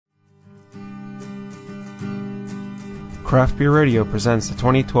Craft Beer Radio presents the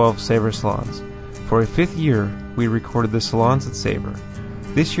 2012 Savor Salons. For a fifth year, we recorded the salons at Savor.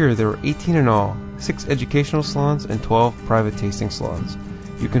 This year, there were 18 in all, 6 educational salons and 12 private tasting salons.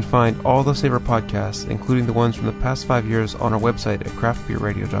 You can find all the Savor podcasts, including the ones from the past 5 years, on our website at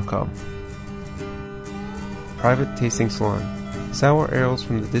craftbeerradio.com. Private Tasting Salon. Sour ales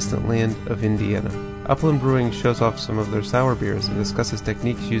from the distant land of Indiana. Upland Brewing shows off some of their sour beers and discusses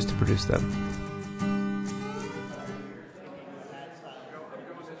techniques used to produce them.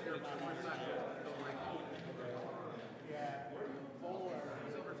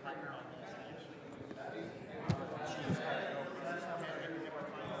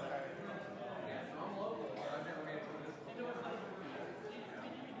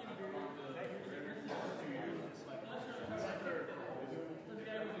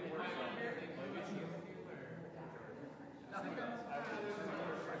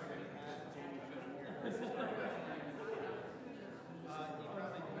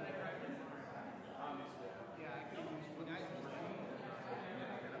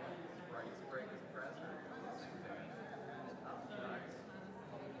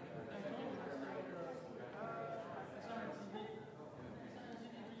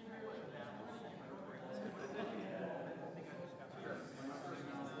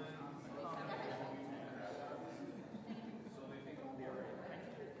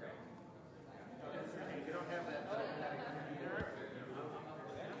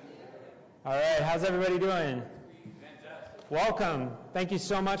 All right, how's everybody doing? Welcome. Thank you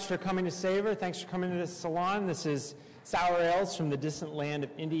so much for coming to Savor. Thanks for coming to this salon. This is Sour Ales from the distant land of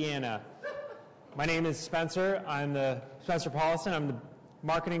Indiana. My name is Spencer. I'm Spencer Paulson. I'm the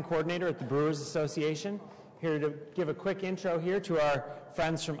marketing coordinator at the Brewers Association. Here to give a quick intro here to our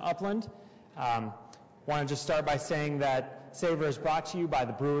friends from Upland. Want to just start by saying that Savor is brought to you by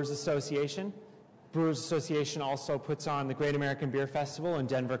the Brewers Association. Brewers Association also puts on the Great American Beer Festival in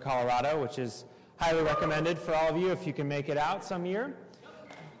Denver, Colorado, which is highly recommended for all of you if you can make it out some year.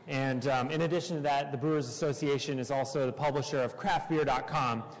 And in addition to that, the Brewers Association is also the publisher of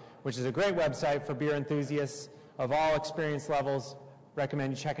craftbeer.com, which is a great website for beer enthusiasts of all experience levels.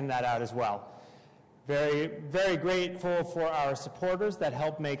 Recommend you checking that out as well. Very, very grateful for our supporters that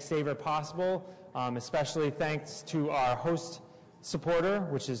help make Savor possible, especially thanks to our host supporter,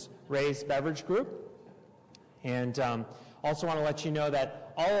 which is Ray's Beverage Group. And also want to let you know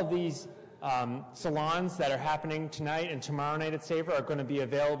that all of these salons that are happening tonight and tomorrow night at Savor are going to be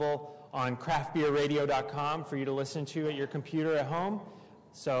available on craftbeerradio.com for you to listen to at your computer at home.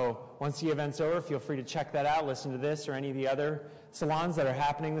 So once the event's over, feel free to check that out, listen to this or any of the other salons that are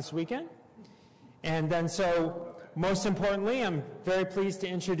happening this weekend. And then so most importantly, I'm very pleased to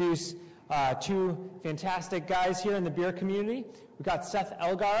introduce 2 fantastic guys here in the beer community. We've got Seth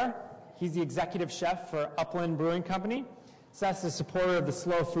Elgar. He's the executive chef for Upland Brewing Company. Seth's a supporter of the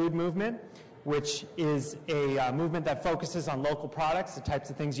Slow Food Movement, which is a movement that focuses on local products, the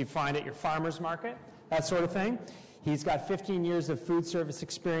types of things you find at your farmer's market, that sort of thing. He's got 15 years of food service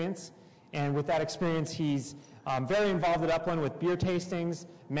experience, and with that experience, he's very involved at Upland with beer tastings,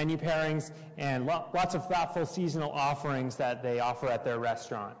 menu pairings, and lots of thoughtful seasonal offerings that they offer at their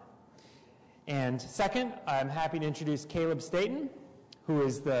restaurant. And second, I'm happy to introduce Caleb Staten, who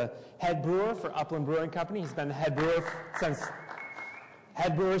is the head brewer for Upland Brewing Company. He's been the head brewer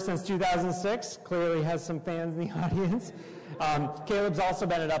since 2006. Clearly has some fans in the audience. Caleb's also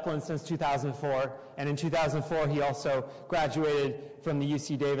been at Upland since 2004, and in 2004 he also graduated from the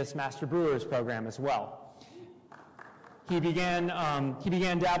UC Davis Master Brewers program as well. He began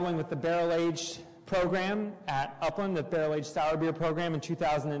dabbling with the barrel-aged program at Upland, the barrel-aged sour beer program, in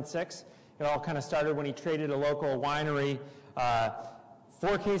 2006. It all kind of started when he traded a local winery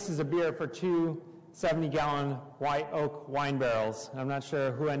 4 cases of beer for 2 70-gallon white oak wine barrels. I'm not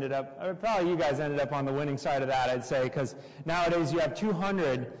sure who ended up, probably you guys ended up on the winning side of that, I'd say, because nowadays you have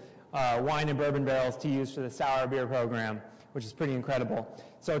 200 wine and bourbon barrels to use for the sour beer program, which is pretty incredible.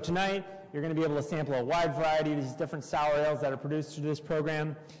 So tonight, you're going to be able to sample a wide variety of these different sour ales that are produced through this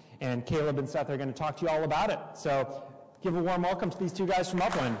program, and Caleb and Seth are going to talk to you all about it. So give a warm welcome to these 2 guys from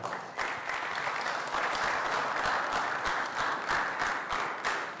Upland.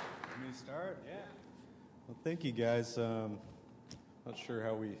 Thank you, guys. Not sure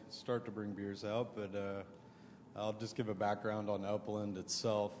how we start to bring beers out, but I'll just give a background on Upland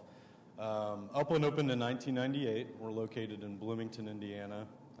itself. Upland opened in 1998. We're located in Bloomington, Indiana,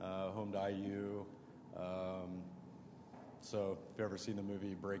 home to IU. So if you've ever seen the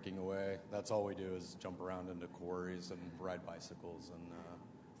movie Breaking Away, that's all we do is jump around into quarries and ride bicycles and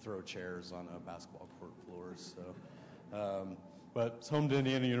throw chairs on basketball court floors. So, but it's home to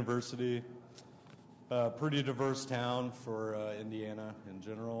Indiana University. Pretty diverse town for Indiana in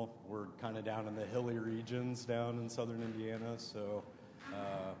general. We're kind of down in the hilly regions down in southern Indiana. So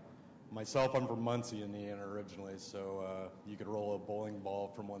myself, I'm from Muncie, Indiana originally. So you could roll a bowling ball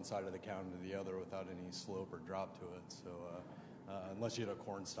from one side of the county to the other without any slope or drop to it. So unless you had a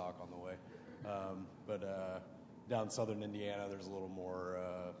corn stalk on the way. But down southern Indiana, there's a little more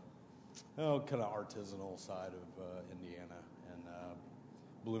kind of artisanal side of Indiana. And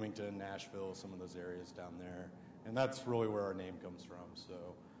Bloomington, Nashville, some of those areas down there. And that's really where our name comes from. So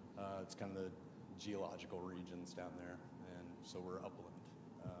it's kind of the geological regions down there. And so we're upland.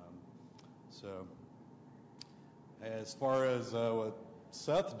 So as far as what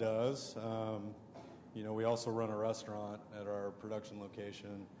Seth does, we also run a restaurant at our production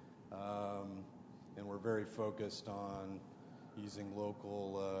location. And we're very focused on using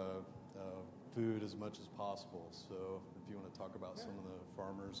local food as much as possible. So if you want to talk about some of the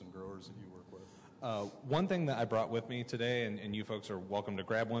farmers and growers that you work with. One thing that I brought with me today, and you folks are welcome to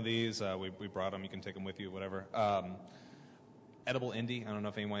grab one of these. We brought them. You can take them with you, whatever. Edible Indy. I don't know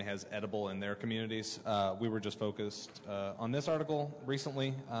if anyone has edible in their communities. We were just focused on this article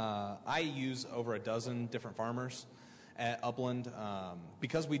recently. I use over a dozen different farmers at Upland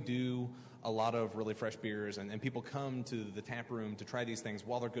because we do a lot of really fresh beers, and people come to the tap room to try these things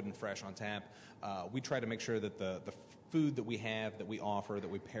while they're good and fresh on tap. We try to make sure that the food that we have, that we offer, that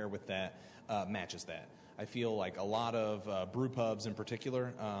we pair with that, matches that. I feel like a lot of brew pubs in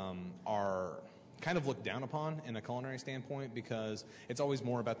particular are kind of looked down upon in a culinary standpoint because it's always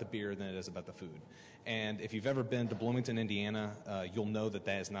more about the beer than it is about the food. And if you've ever been to Bloomington, Indiana, you'll know that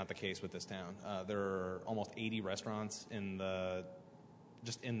that is not the case with this town. There are almost 80 restaurants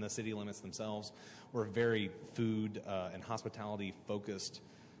just in the city limits themselves. We're a very food and hospitality focused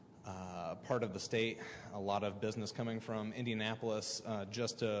part of the state. A lot of business coming from Indianapolis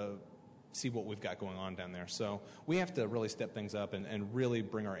just to see what we've got going on down there. So we have to really step things up and really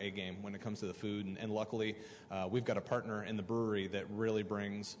bring our A game when it comes to the food. And luckily, we've got a partner in the brewery that really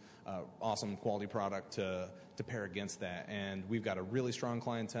brings awesome quality product to pair against that. And we've got a really strong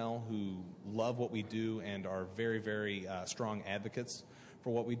clientele who love what we do and are very, very strong advocates for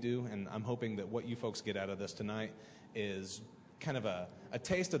what we do. And I'm hoping that what you folks get out of this tonight is kind of a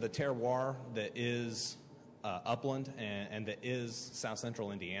taste of the terroir that is Upland and that is South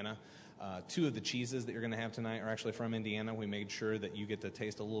Central Indiana. Two of the cheeses that you're going to have tonight are actually from Indiana. We made sure that you get to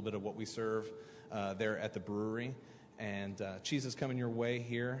taste a little bit of what we serve there at the brewery. And cheeses coming your way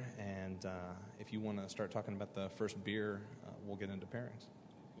here. And if you want to start talking about the first beer, we'll get into pairings.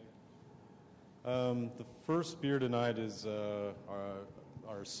 The first beer tonight is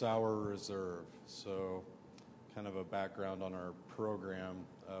our Sour Reserve. So kind of a background on our program.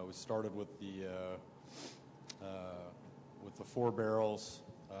 We started with the 4 barrels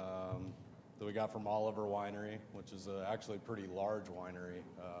that we got from Oliver Winery, which is actually a pretty large winery,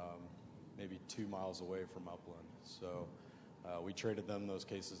 maybe 2 miles away from Upland. So we traded them those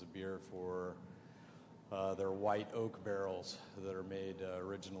cases of beer for their white oak barrels that are made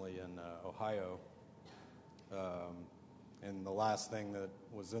originally in Ohio. And the last thing that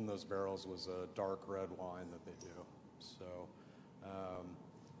was in those barrels was a dark red wine that they do. So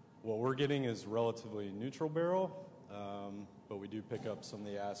what we're getting is relatively neutral barrel, but we do pick up some of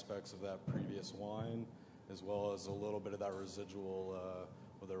the aspects of that previous wine, as well as a little bit of that residual,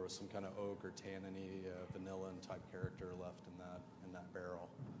 where there was some kind of oak or tanniny, vanilla type character left in that barrel.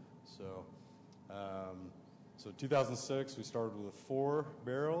 So, 2006, we started with 4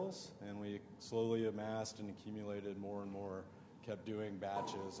 barrels, and we slowly amassed and accumulated more and more. Kept doing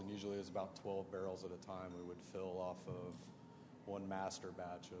batches, and usually it was about 12 barrels at a time. We would fill off of one master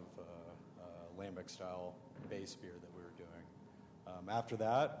batch of lambic-style base beer that we were doing. After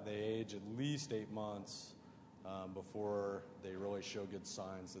that, they age at least 8 months before they really show good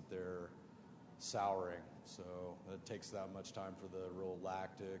signs that they're souring. So it takes that much time for the real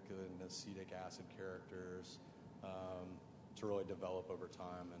lactic and acetic acid characters to really develop over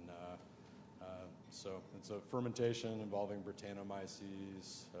time. And so it's a fermentation involving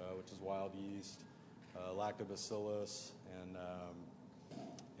Brettanomyces, which is wild yeast, Lactobacillus, and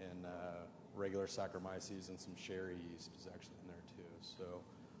regular Saccharomyces, and some sherry yeast is actually in there too. So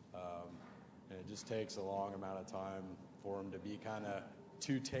and it just takes a long amount of time for them to be kind of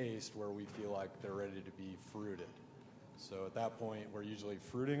to taste where we feel like they're ready to be fruited. So at that point, we're usually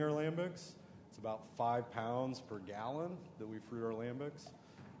fruiting our lambics. It's about 5 pounds per gallon that we fruit our lambics,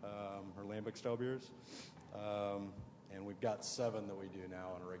 our lambic style beers. And we've got 7 that we do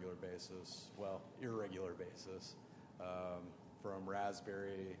now on a regular basis, well, irregular basis, from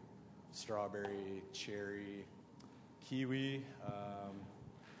raspberry, strawberry, cherry, kiwi,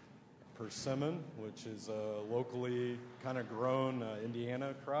 persimmon, which is a locally kind of grown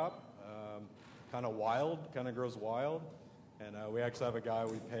Indiana crop, kind of wild, kind of grows wild. And we actually have a guy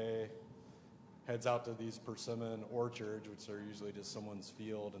we pay, heads out to these persimmon orchards, which are usually just someone's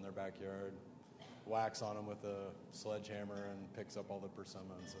field in their backyard, whacks on them with a sledgehammer and picks up all the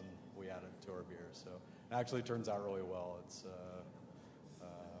persimmons, and we add it to our beer. So it actually turns out really well. It's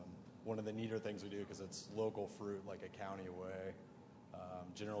one of the neater things we do because it's local fruit, like a county away.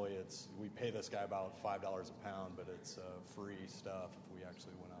 Generally, we pay this guy about $5 a pound, but it's free stuff if we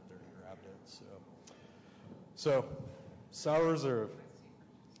actually went out there and grabbed it. So Sour Reserve.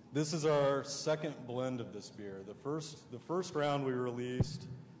 This is our second blend of this beer. The first round we released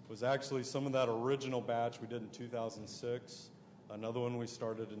was actually some of that original batch we did in 2006, another one we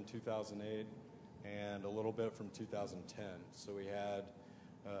started in 2008, and a little bit from 2010. So we had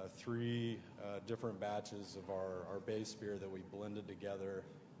three different batches of our base beer that we blended together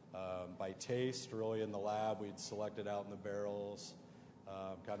by taste. Really in the lab, we'd selected out in the barrels,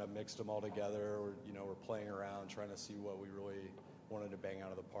 kind of mixed them all together. We're playing around, trying to see what we really wanted to bang out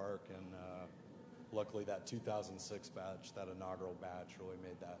of the park, and luckily that 2006 batch, that inaugural batch, really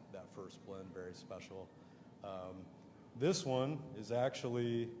made that first blend very special. This one is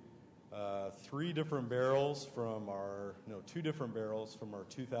actually two different barrels from our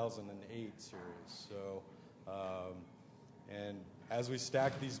 2008 series. So, and as we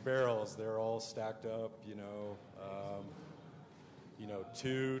stack these barrels, they're all stacked up,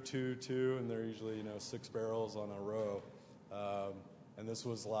 two, and they're usually, 6 barrels on a row. And this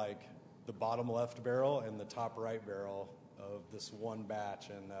was like the bottom left barrel and the top right barrel of this one batch,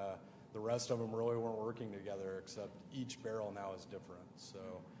 and the rest of them really weren't working together, except each barrel now is different. So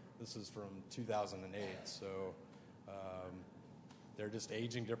this is from 2008, so they're just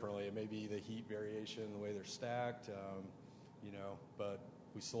aging differently. It may be the heat variation, the way they're stacked, but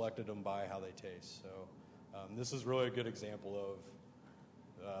we selected them by how they taste. So this is really a good example of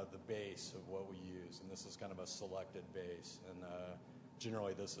the base of what we use, and this is kind of a selected base. And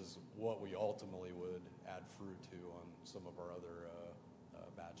generally, this is what we ultimately would add fruit to on some of our other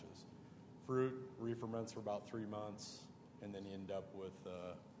batches. Fruit re-ferments for about 3 months, and then you end up with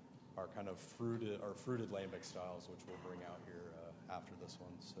our kind of fruited lambic styles, which we'll bring out here after this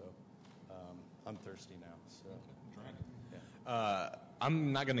one. So I'm thirsty now. So yeah.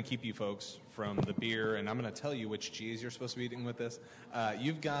 I'm not going to keep you folks from the beer, and I'm going to tell you which cheese you're supposed to be eating with this.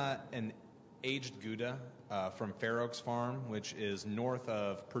 You've got an aged Gouda from Fair Oaks Farm, which is north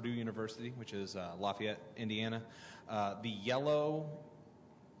of Purdue University, which is Lafayette, Indiana. The yellow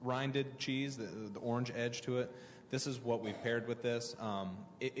rinded cheese, the orange edge to it, this is what we've paired with this.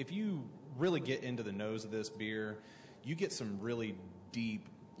 If you really get into the nose of this beer, you get some really deep,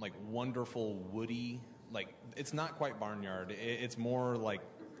 like wonderful woody, like it's not quite barnyard. It's more like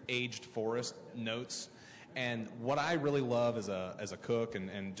aged forest notes. And what I really love as a cook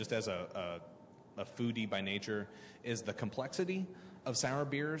and just as a foodie by nature is the complexity of sour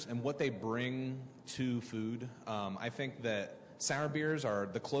beers and what they bring to food. I think that sour beers are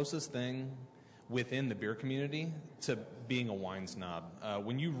the closest thing within the beer community to being a wine snob.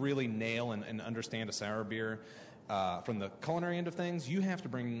 When you really nail and understand a sour beer from the culinary end of things, you have to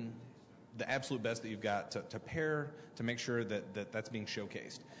bring the absolute best that you've got to pair to make sure that that's being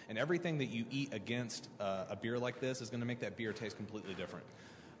showcased. And everything that you eat against a beer like this is going to make that beer taste completely different.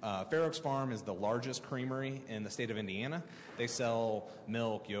 Fair Oaks Farm is the largest creamery in the state of Indiana. They sell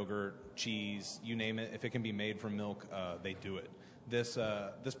milk, yogurt, cheese, you name it. If it can be made from milk, they do it. This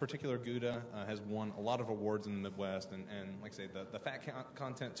particular Gouda has won a lot of awards in the Midwest, and like I say, the fat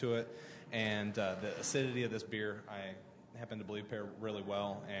content to it and the acidity of this beer, I happen to believe pair really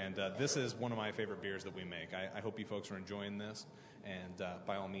well. And this is one of my favorite beers that we make. I hope you folks are enjoying this, and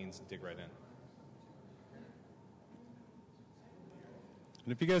by all means, dig right in.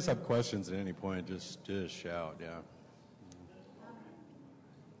 And if you guys have questions at any point, just shout, yeah.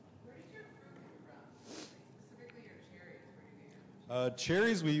 Where does your fruit come from? Specifically your cherries, where do you get them?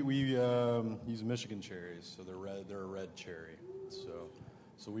 Cherries, we use Michigan cherries, so they're a red cherry.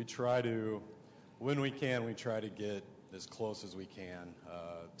 So we try to, when we can, we try to get as close as we can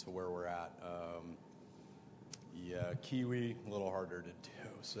to where we're at. Kiwi, a little harder to do.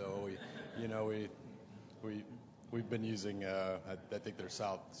 So we've been using, I think they're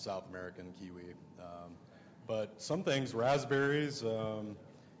South American kiwi. But some things, raspberries,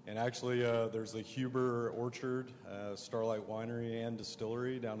 and actually there's the Huber Orchard, Starlight Winery and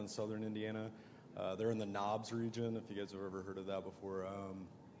Distillery down in southern Indiana. They're in the Knobs region, if you guys have ever heard of that before.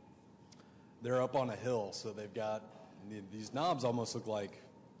 They're up on a hill, so they've got, these knobs almost look like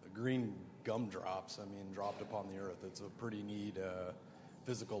green gumdrops, dropped upon the earth. It's a pretty neat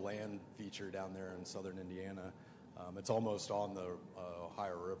physical land feature down there in southern Indiana. It's almost on the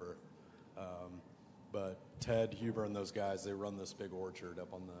Ohio River. But Ted Huber and those guys, they run this big orchard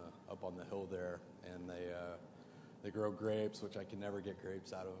up on the hill there, and they grow grapes, which I can never get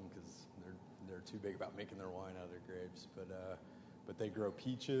grapes out of them because they're too big about making their wine out of their grapes. But they grow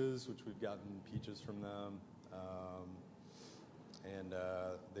peaches, which we've gotten peaches from them, and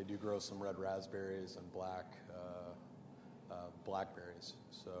they do grow some red raspberries and blackberries.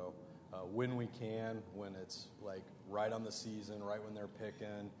 So when we can, when it's like right on the season, right when they're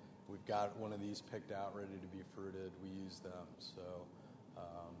picking, we've got one of these picked out, ready to be fruited. We use them.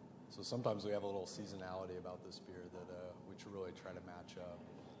 So sometimes we have a little seasonality about this beer that we really try to match up.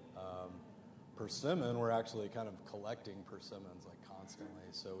 Persimmon, we're actually kind of collecting persimmons like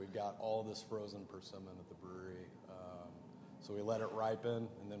constantly. So we've got all this frozen persimmon at the brewery. So we let it ripen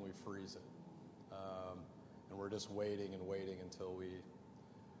and then we freeze it. And we're just waiting until we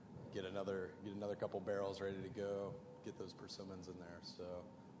get another couple barrels ready to go, get those persimmons in there. So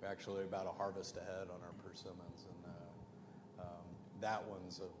we're actually about a harvest ahead on our persimmons, and that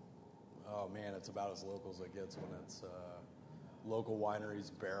one's it's about as local as it gets when it's local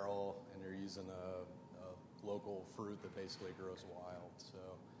wineries barrel, and you're using a local fruit that basically grows wild. So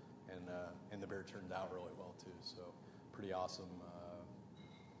and the beer turned out really well too. So pretty awesome,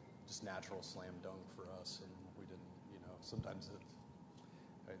 just natural slam dunk for us, and we didn't, sometimes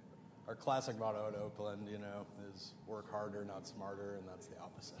our classic motto at Oakland, is work harder, not smarter, and that's the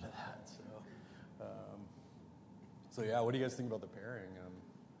opposite of that. So yeah, what do you guys think about the pairing?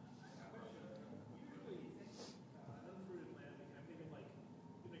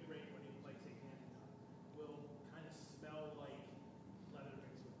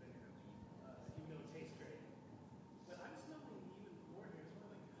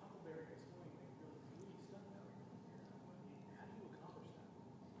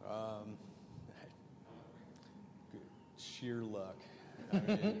 Sheer luck.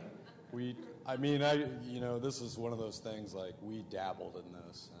 This is one of those things, like, we dabbled in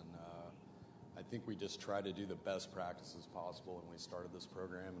this, and I think we just try to do the best practices possible, and we started this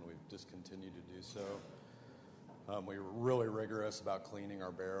program, and we've just continued to do so. We were really rigorous about cleaning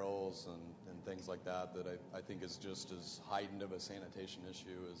our barrels and things like that I think is just as heightened of a sanitation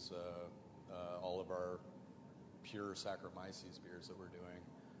issue as all of our pure Saccharomyces beers that we're doing.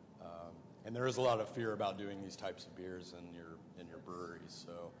 And there is a lot of fear about doing these types of beers in your breweries,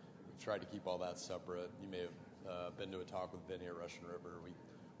 so we try to keep all that separate. You may have been to a talk with Vinny at Russian River.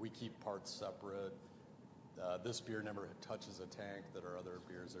 We keep parts separate. This beer never touches a tank that our other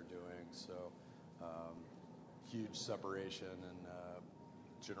beers are doing, so huge separation and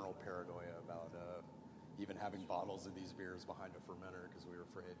general paranoia about even having bottles of these beers behind a fermenter because we were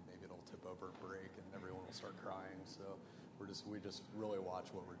afraid maybe it'll tip over and break and everyone will start crying. So we just really watch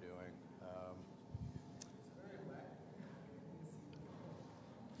what we're doing.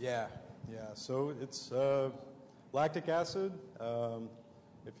 Yeah. So it's lactic acid.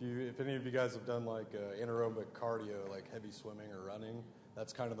 If any of you guys have done like anaerobic cardio, like heavy swimming or running,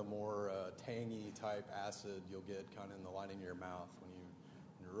 that's kind of the more tangy type acid you'll get kind of in the lining of your mouth when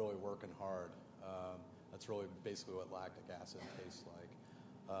you're really working hard. That's really basically what lactic acid tastes like.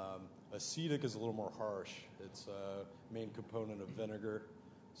 Acetic is a little more harsh. It's a main component of vinegar,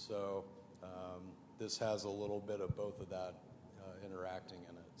 so this has a little bit of both of that interacting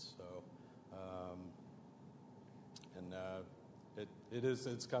in it. So,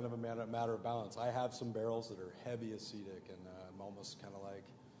 it's kind of a matter of balance. I have some barrels that are heavy acetic, and I'm almost kind of like,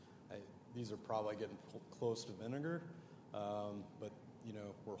 these are probably getting close to vinegar, but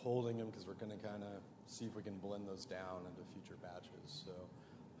we're holding them because we're going to kind of see if we can blend those down into future batches. So,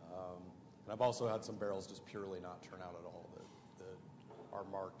 and I've also had some barrels just purely not turn out at all that are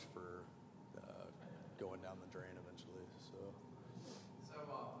marked for going down the drain eventually. So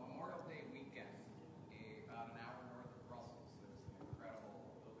Memorial Day weekend, about an hour north of Brussels, there's an incredible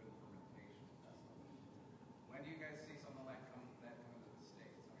open fermentation festival. When do you guys see something like that come to the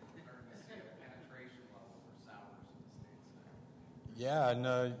States? I mean, we're starting to see a penetration level for sours in the States now. yeah, and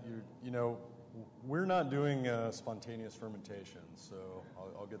we're not doing spontaneous fermentation, so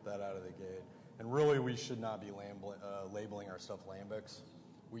I'll get that out of the gate. And really, we should not be labeling our stuff lambics.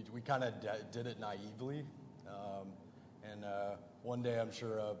 We kind of did it naively. And one day, I'm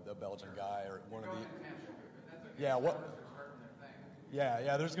sure a Belgian guy or one of the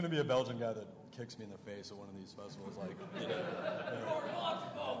there's going to be a Belgian guy that kicks me in the face at one of these festivals, like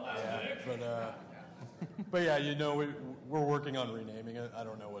but yeah, we're working on renaming it. I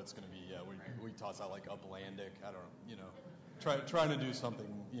don't know what it's going to be yet. We toss out like Uplandic. I don't trying to do something,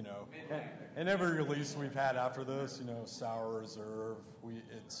 and every release we've had after this, Sour Reserve,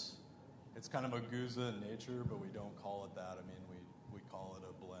 it's kind of a Guza in nature, but we don't call it that. I mean, we call it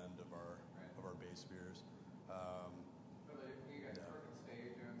a blend of our base beers. So you guys working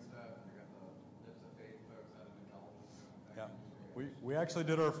stage and stuff. You got the Lips of Faith folks out of Indulgence doing Yeah, things. we actually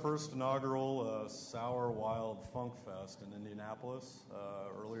did our first inaugural Sour Wild Funk Fest in Indianapolis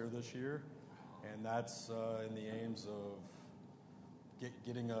earlier this year, and that's in the aims of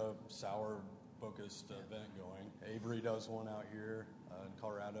getting a sour-focused event going. Avery does one out here in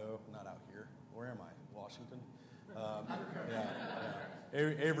Colorado. Not out here. Where am I? Washington?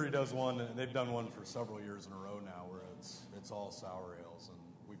 Avery does one, and they've done one for several years in a row now, where it's all sour ales, and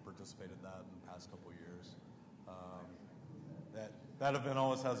we participated in that in the past couple of years. That event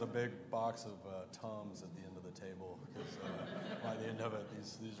always has a big box of Tums at the end of the table, because by the end of it,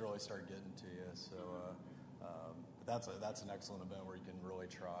 these really start getting to you. So but that's an excellent event where you can really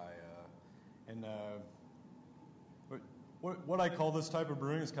try. What I call this type of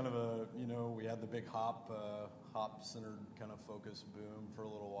brewing is kind of we had the big hop-centered kind of focus boom for a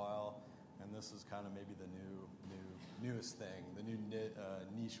little while, and this is kind of maybe the newest thing, the new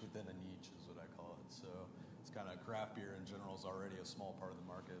niche within a niche is what I call it. So it's kind of craft beer in general is already a small part of the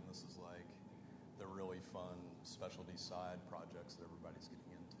market, and this is like the really fun specialty side projects that everybody's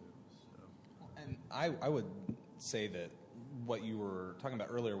getting into. So. And I would say that what you were talking about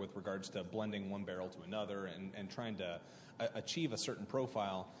earlier with regards to blending one barrel to another and trying to achieve a certain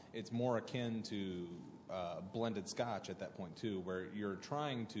profile, it's more akin to blended scotch at that point too, where you're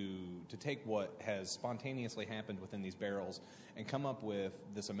trying to take what has spontaneously happened within these barrels and come up with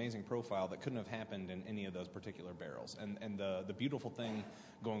this amazing profile that couldn't have happened in any of those particular barrels. And the beautiful thing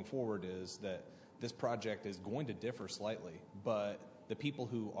going forward is that this project is going to differ slightly, but the people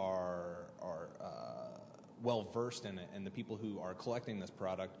who are well versed in it and the people who are collecting this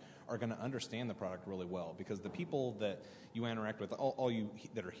product are going to understand the product really well, because the people that you interact with, all you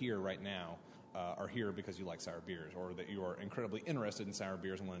that are here right now, are here because you like sour beers, or that you are incredibly interested in sour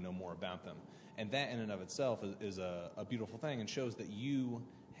beers and want to know more about them. And that in and of itself is a beautiful thing, and shows that you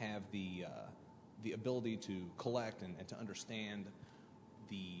have the ability to collect and to understand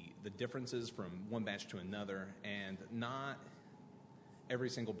the differences from one batch to another, and not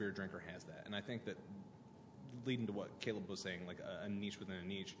every single beer drinker has that. And I think that, leading to what Caleb was saying, like a niche within a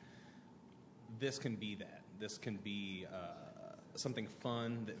niche, this can be that. This can be something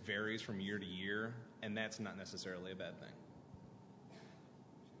fun that varies from year to year, and that's not necessarily a bad thing.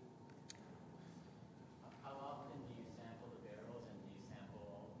 How often do you sample the barrels, and do you sample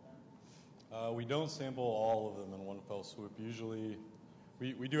all of them? We don't sample all of them in one fell swoop. Usually,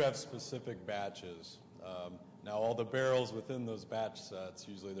 we do have specific batches. Now, all the barrels within those batch sets,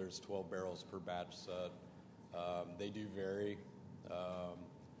 usually there's 12 barrels per batch set. They do vary,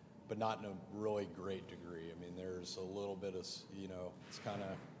 but not in a really great degree. I mean, there's a little bit of, it's kind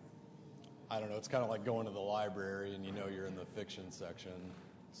of, I don't know, it's kind of like going to the library and you're in the fiction section.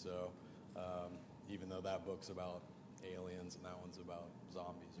 So even though that book's about aliens and that one's about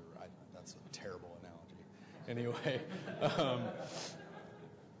zombies, that's a terrible analogy. Anyway,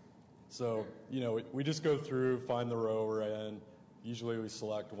 so, we just go through, find the row we're in. Usually we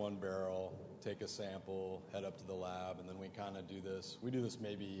select one barrel, take a sample, head up to the lab, and then we kind of do this. We do this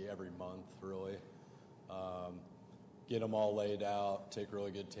maybe every month, really. Get them all laid out, take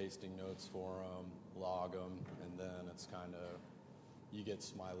really good tasting notes for them, log them, and then it's kind of, you get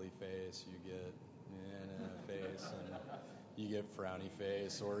smiley face, you get face, and you get frowny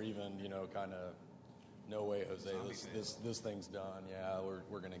face, or even, kind of, no way, Jose, this thing's done. Yeah,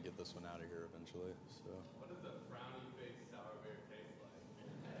 we're going to get this one out of here eventually. So. What does a frowny face sour beer taste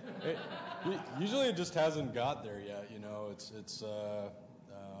like? Usually it just hasn't got there yet. It's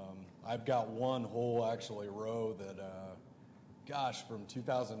I've got one whole actually row that, from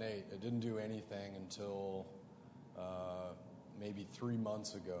 2008, it didn't do anything until maybe 3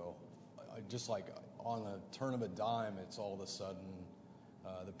 months ago. Just like on a turn of a dime, it's all of a sudden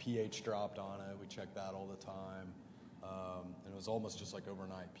the pH dropped on it. We checked that all the time, and it was almost just like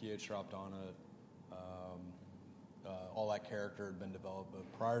overnight. pH dropped on it. All that character had been developed,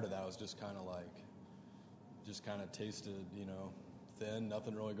 but prior to that, it was just kind of tasted, thin,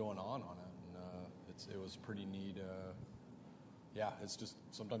 nothing really going on it, and it was pretty neat. It's just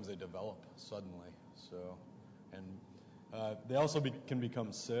sometimes they develop suddenly. So, and they also can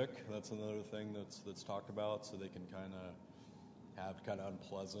become sick. That's another thing that's talked about. So they can kind of have kind of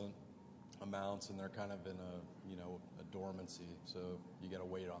unpleasant amounts, and they're kind of in a dormancy. So you got to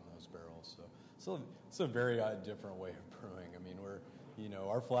wait on those barrels. So it's a very different way of brewing. I mean,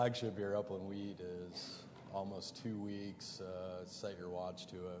 our flagship beer, Upland Wheat, is almost 2 weeks. Set your watch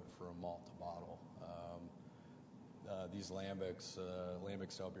to it from malt to bottle. These lambic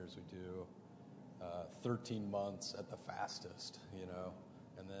style beers we do 13 months at the fastest,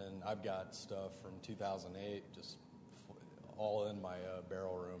 And then I've got stuff from 2008 just all in my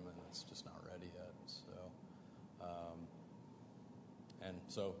barrel room, and it's just not ready yet.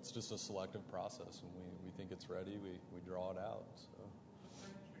 So it's just a selective process. When we think it's ready, we draw it out.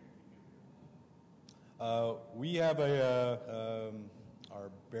 So we have our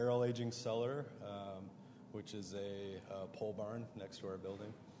barrel aging cellar, which is a pole barn next to our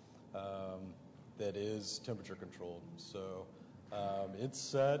building, that is temperature controlled. So it's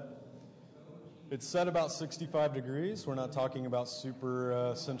set about 65 degrees. We're not talking about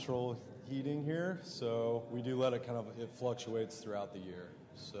super central heating here, so we do let it it fluctuates throughout the year.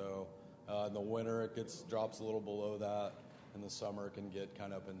 So in the winter it drops a little below that. In the summer it can get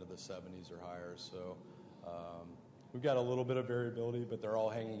kind of up into the 70s or higher. So we've got a little bit of variability, but they're all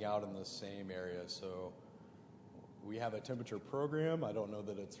hanging out in the same area. So we have a temperature program. I don't know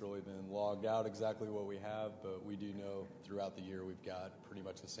that it's really been logged out exactly what we have, but we do know throughout the year we've got pretty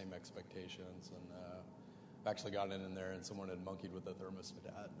much the same expectations. And I've actually gotten in there and someone had monkeyed with the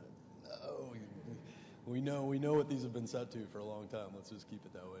thermostat. No, we know what these have been set to for a long time. Let's just keep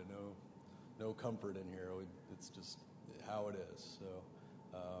it that way. No comfort in here. It's just how it is. So,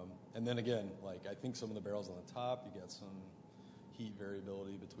 and then again, I think some of the barrels on the top, you get some heat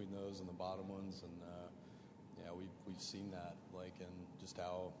variability between those and the bottom ones, and we've seen that, in just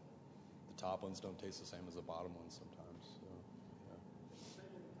how the top ones don't taste the same as the bottom ones sometimes. So,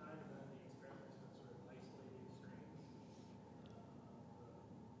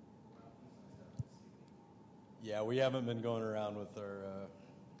 yeah, we haven't been going around with our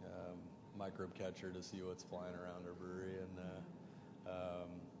microbe catcher to see what's flying around our brewery, and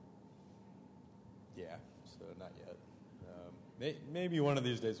so not yet. Maybe one of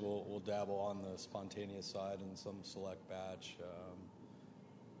these days we'll dabble on the spontaneous side in some select batch.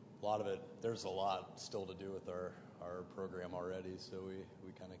 A lot of it, there's a lot still to do with our program already, so we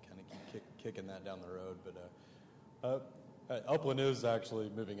kind of keep kicking that down the road. But Upland is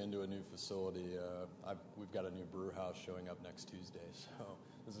actually moving into a new facility. We've got a new brew house showing up next Tuesday, so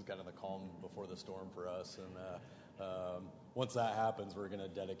this is kind of the calm before the storm for us. And once that happens, we're going to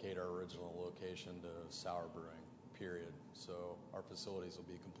dedicate our original location to sour brewing, period. So our facilities will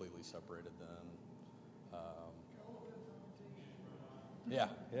be completely separated then. Yeah,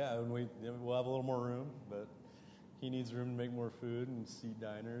 and we'll have a little more room, but he needs room to make more food and seat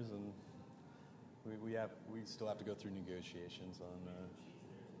diners, and we still have to go through negotiations on.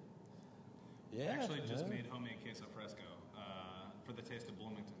 Actually, just made homemade queso fresco for the Taste of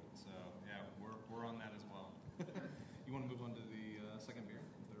Bloomington. So yeah, we're on that as well. You want to move on to the second beer?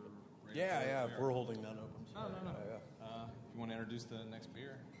 Yeah. If we're holding that open. No. If you want to introduce the next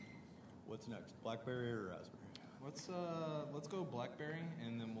beer, what's next? Blackberry or raspberry? Let's go blackberry,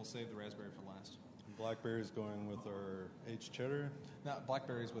 and then we'll save the raspberry for last. Blackberry's going with our H cheddar. No,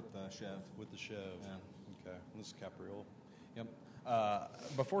 blackberry's with the Chev. With the Chev. Yeah. Okay. This is Capriole. Yep.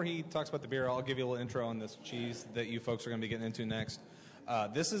 Before he talks about the beer, I'll give you a little intro on this cheese that you folks are going to be getting into next.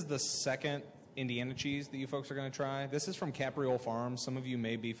 This is the second Indiana cheese that you folks are going to try. This is from Capriole Farms. Some of you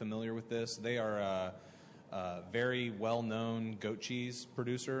may be familiar with this. They are a very well-known goat cheese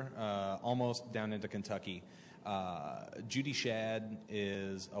producer, almost down into Kentucky. Judy Shad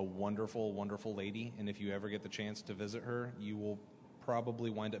is a wonderful, wonderful lady, and if you ever get the chance to visit her, you will probably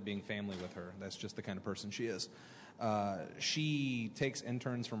wind up being family with her. That's just the kind of person she is. She takes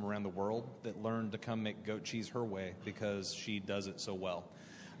interns from around the world that learn to come make goat cheese her way because she does it so well.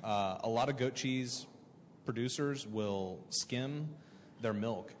 A lot of goat cheese producers will skim their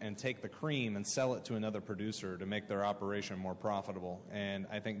milk and take the cream and sell it to another producer to make their operation more profitable. And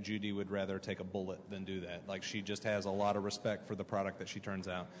I think Judy would rather take a bullet than do that. She just has a lot of respect for the product that she turns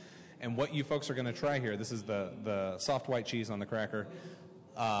out. And what you folks are going to try here, this is the soft white cheese on the cracker.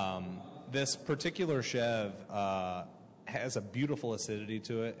 This particular Chev has a beautiful acidity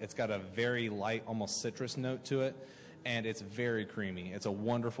to it. It's got a very light, almost citrus note to it, and it's very creamy. It's a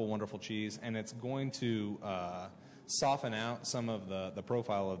wonderful, wonderful cheese, and it's going to soften out some of the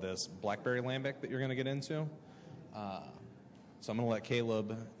profile of this blackberry lambic that you're going to get into. So I'm going to let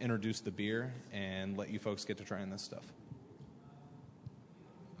Caleb introduce the beer and let you folks get to trying this stuff.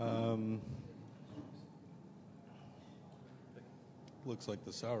 Looks like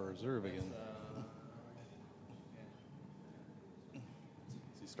the Sour Reserve again. Is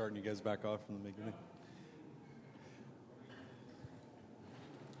he starting you guys back off from the beginning?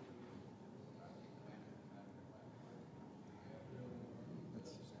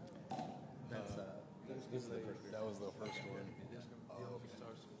 was the first one.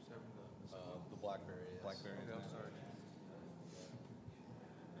 The blackberry. Yes. Blackberry. I'm sorry.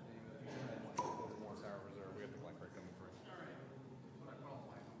 More sour reserve. We got the blackberry coming through.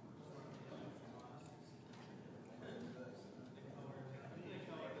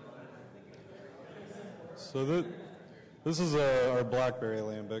 So this is our blackberry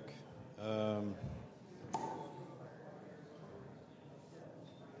lambic.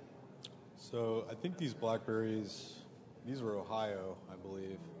 So I think these blackberries, these were Ohio, I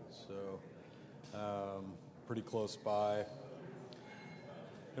believe. So pretty close by.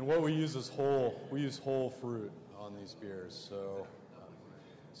 And what we use is we use whole fruit on these beers. So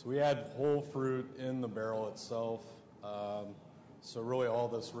we add whole fruit in the barrel itself. So really all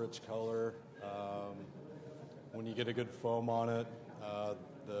this rich color. When you get a good foam on it,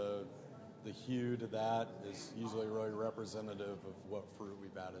 the hue to that is usually really representative of what fruit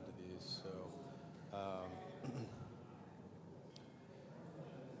we've added to these. So,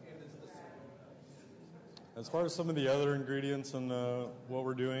 as far as some of the other ingredients and what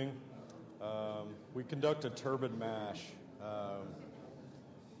we're doing, we conduct a turbid mash,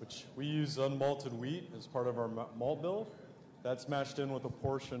 which we use unmalted wheat as part of our malt bill. That's mashed in with a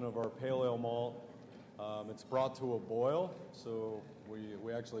portion of our pale ale malt. It's brought to a boil, so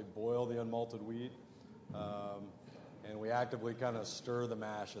we actually boil the unmalted wheat, and we actively kind of stir the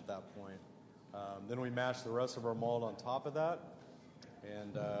mash at that point. Then we mash the rest of our malt on top of that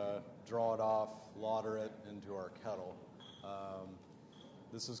and draw it off, lauter it into our kettle.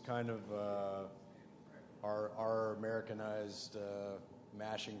 This is kind of our Americanized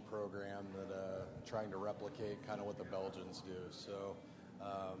mashing program that trying to replicate kind of what the Belgians do. So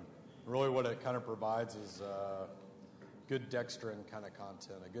really what it kind of provides is good dextrin kind of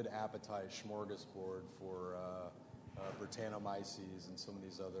content, a good appetite smorgasbord for Brettanomyces and some of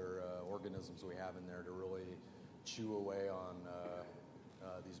these other organisms we have in there to really chew away on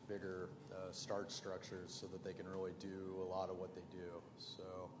these bigger starch structures so that they can really do a lot of what they do. So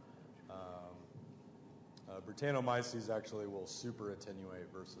Brettanomyces actually will super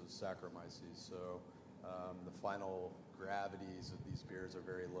attenuate versus Saccharomyces. So the final gravities of these beers are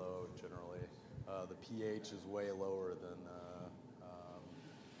very low generally. The pH is way lower than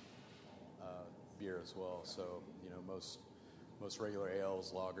beer as well. So most regular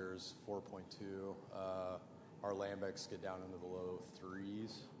ales, lagers, 4.2. Our lambics get down into the low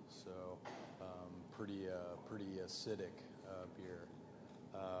 3s. So pretty acidic beer.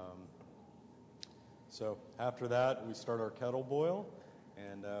 So after that, we start our kettle boil.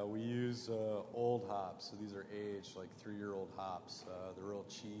 And we use old hops. So these are aged, like 3-year-old hops. They're real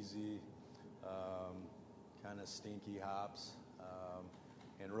cheesy, kind of stinky hops.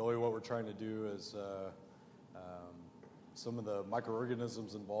 And really what we're trying to do is some of the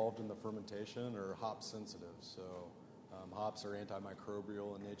microorganisms involved in the fermentation are hop sensitive. So hops are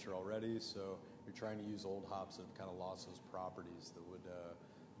antimicrobial in nature already. So you're trying to use old hops that have kind of lost those properties that would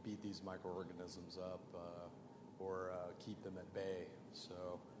beat these microorganisms up or keep them at bay.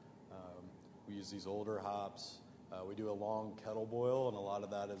 So we use these older hops. We do a long kettle boil, and a lot of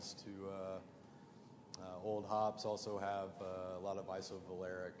that is to old hops also have a lot of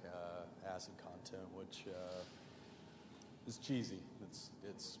isovaleric acid content, which is cheesy.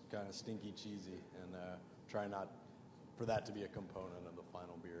 It's kind of stinky cheesy, and try not for that to be a component of the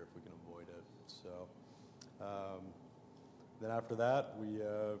final beer if we can avoid it. So then after that, we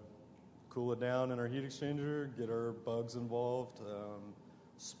cool it down in our heat exchanger, get our bugs involved,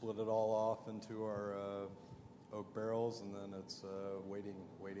 split it all off into our oak barrels, and then it's a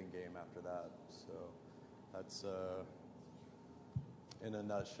waiting game after that. So that's in a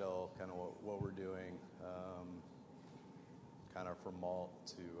nutshell kind of what we're doing, kind of from malt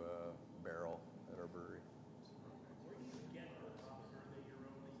to barrel at our brewery.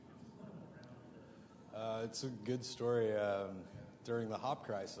 It's a good story. During the hop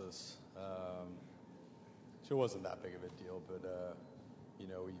crisis, it wasn't that big of a deal, but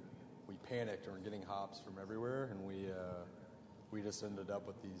we panicked and we're getting hops from everywhere, and we just ended up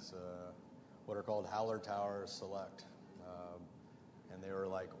with these what are called Hallertauer Select, and they were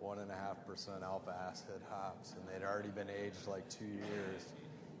like 1.5% alpha acid hops, and they'd already been aged like 2 years.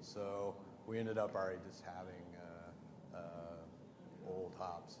 So we ended up already just having old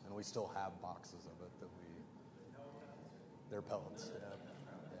hops, and we still have boxes of it that they're pellets. Yeah.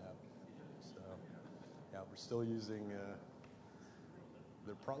 So we're still using.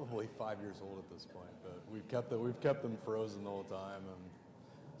 They're probably 5 years old at this point, but we've kept them frozen the whole time, and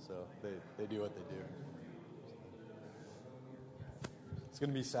so they do what they do. It's going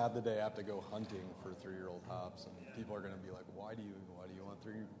to be sad the day I have to go hunting for 3-year-old hops, and people are going to be like, "Why do you want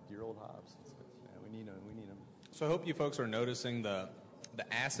 3-year-old hops?" It's like, we We need them. We need them. So I hope you folks are noticing the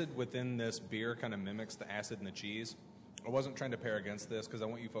acid within this beer kind of mimics the acid in the cheese. I wasn't trying to pair against this because I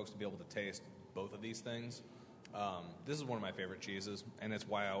want you folks to be able to taste both of these things. This is one of my favorite cheeses, and it's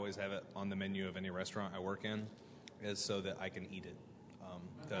why I always have it on the menu of any restaurant I work in, is so that I can eat it.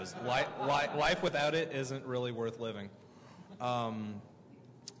 Because life without it isn't really worth living. I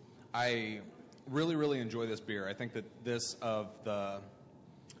really, really enjoy this beer. I think that this of the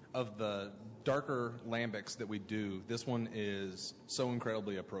darker lambics that we do, this one is so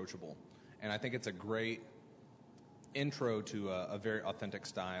incredibly approachable, and I think it's a great intro to a very authentic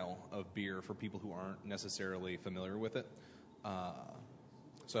style of beer for people who aren't necessarily familiar with it.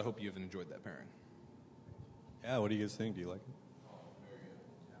 So I hope you've enjoyed that pairing. Yeah, what do you guys think? Do you like it?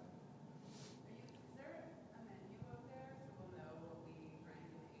 Is there a menu up there so we'll know what we drank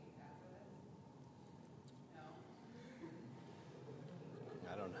and ate after this? No?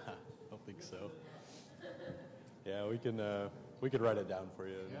 I don't know. I don't think so. Yeah, we could write it down for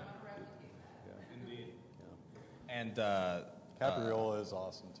you. Yeah. Indeed. Yeah. And Capriola is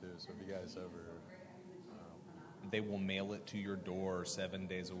awesome too. So if you guys ever, they will mail it to your door 7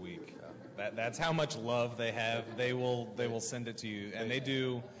 days a week. That's how much love they have. They will send it to you, and they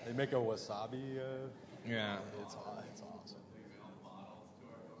do. They make a wasabi. Yeah. It's awesome.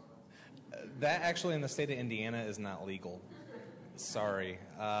 That actually in the state of Indiana is not legal. Sorry.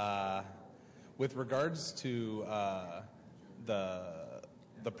 With regards to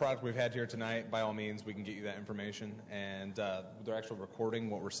the product we've had here tonight, by all means, we can get you that information. And they're actually recording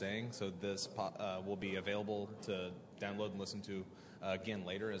what we're saying, so this will be available to download and listen to again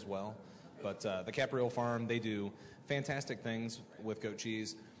later as well. But the Capriola Farm, they do fantastic things with goat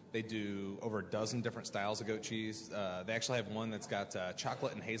cheese. They do over a dozen different styles of goat cheese. They actually have one that's got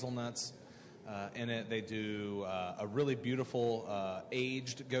chocolate and hazelnuts in it. They do a really beautiful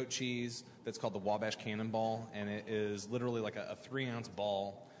aged goat cheese that's called the Wabash Cannonball, and it is literally like a 3-ounce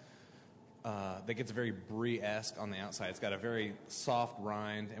ball that gets very brie-esque on the outside. It's got a very soft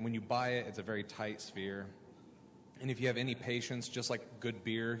rind, and when you buy it, it's a very tight sphere. And if you have any patience, just like good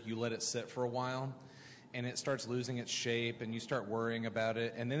beer, you let it sit for a while, and it starts losing its shape, and you start worrying about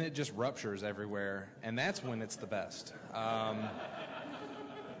it, and then it just ruptures everywhere, and that's when it's the best.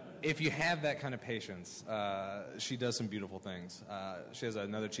 If you have that kind of patience, she does some beautiful things. She has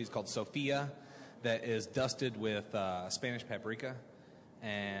another cheese called Sofia that is dusted with Spanish paprika,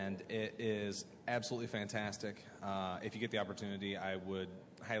 and it is absolutely fantastic. If you get the opportunity, I would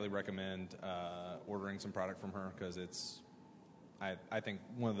highly recommend ordering some product from her because it's, I think,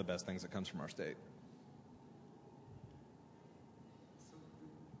 one of the best things that comes from our state.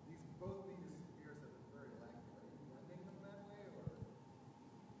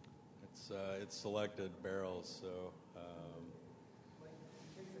 It's selected barrels, so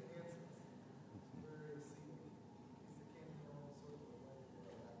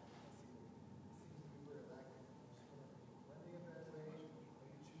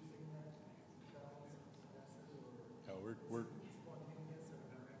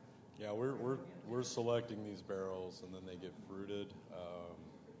we're selecting these barrels, and then they get fruited,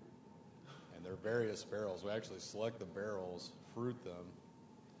 and they're various barrels. We actually select the barrels, fruit them,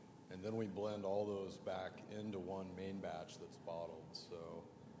 and then we blend all those back into one main batch that's bottled. So,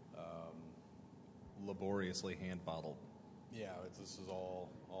 laboriously hand bottled. Yeah, this is all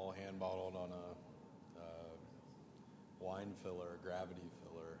hand bottled on a wine filler, gravity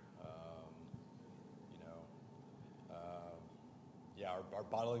filler. Our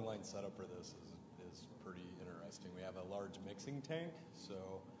bottling line setup for this is pretty interesting. We have a large mixing tank,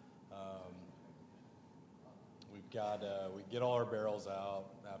 so. We get all our barrels out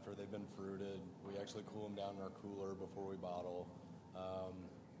after they've been fruited. We actually cool them down in our cooler before we bottle.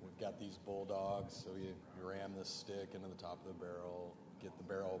 We've got these bulldogs, so you ram this stick into the top of the barrel, get the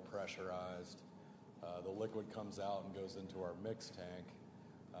barrel pressurized. The liquid comes out and goes into our mix tank,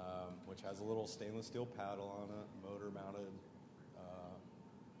 which has a little stainless steel paddle on it, motor mounted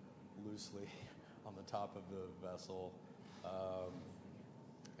loosely on the top of the vessel.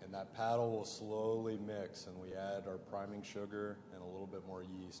 And that paddle will slowly mix, and we add our priming sugar and a little bit more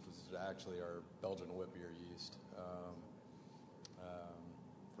yeast, which is actually our Belgian wheat beer yeast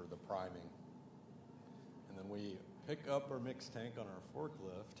for the priming. And then we pick up our mix tank on our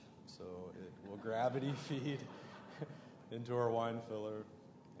forklift, so it will gravity feed into our wine filler.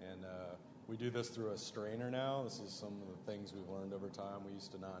 And we do this through a strainer now. This is some of the things we've learned over time. We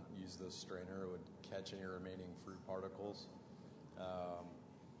used to not use this strainer. It would catch any remaining fruit particles.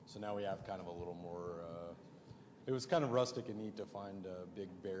 So now we have kind of a little more, it was kind of rustic and neat to find big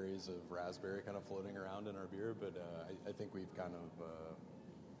berries of raspberry kind of floating around in our beer, but I think we've kind of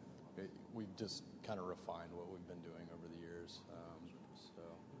we've just kind of refined what we've been doing over the years.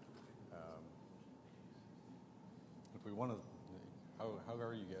 If we want to, how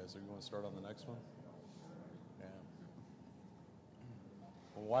are you guys? Are you want to start on the next one? Yeah.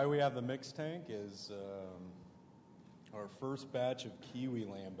 Well, why we have the mixed tank is our first batch of kiwi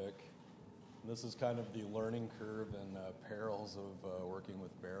lambic. This is kind of the learning curve and perils of working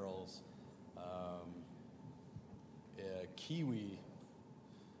with barrels. Kiwi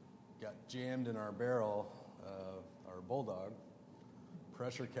got jammed in our barrel, our bulldog.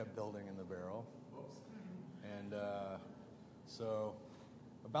 Pressure kept building in the barrel. And so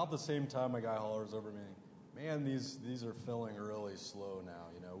about the same time, a guy hollers over me, man, these are filling really slow now.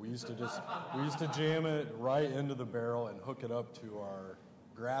 You know, we used to jam it right into the barrel and hook it up to our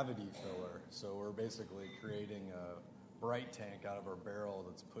gravity filler. So we're basically creating a bright tank out of our barrel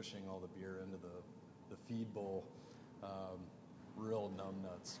that's pushing all the beer into the feed bowl. Real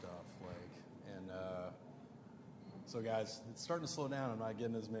numbnut stuff, so guys, it's starting to slow down. I'm not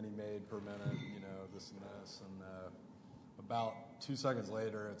getting as many made per minute, you know, this and this, and about 2 seconds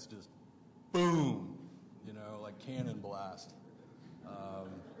later, it's just boom, you know, like cannon blast.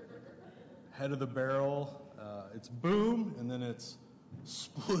 Head of the barrel, it's boom, and then it's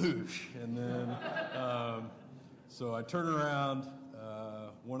sploosh, and then so I turn around.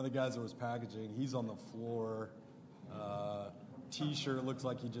 One of the guys that was packaging, he's on the floor. T-shirt looks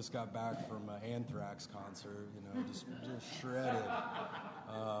like he just got back from an Anthrax concert, you know, just shredded.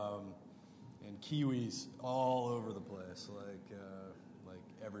 And kiwis all over the place, like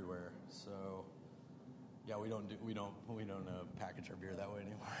everywhere. So yeah, we don't package our beer that way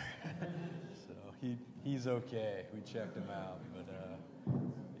anymore. So he's okay. We checked him out, but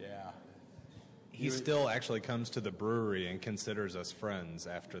yeah. He still actually comes to the brewery and considers us friends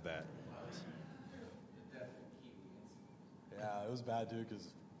after that. Yeah, it was bad, too,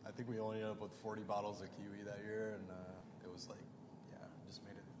 because I think we only ended up with 40 bottles of kiwi that year, and it was like, yeah, just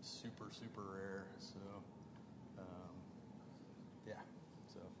made it super, super rare. So, yeah,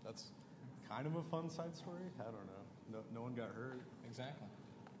 so that's kind of a fun side story. I don't know. No one got hurt. Exactly.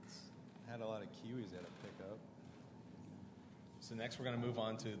 Had a lot of kiwis they had to pick up. So next we're going to move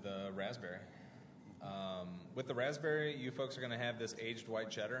on to the raspberry. With the raspberry, you folks are going to have this aged white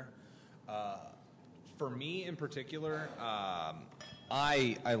cheddar. For me in particular,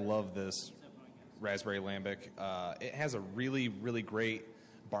 I love this raspberry lambic. It has a really, really great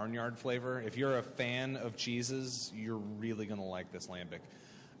barnyard flavor. If you're a fan of cheeses, you're really going to like this lambic.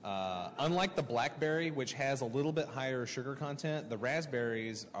 Unlike the blackberry, which has a little bit higher sugar content, the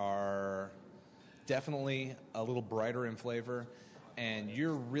raspberries are definitely a little brighter in flavor, and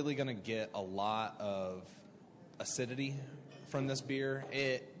you're really going to get a lot of acidity from this beer.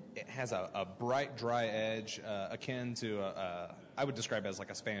 It has a bright, dry edge, akin to I would describe it as like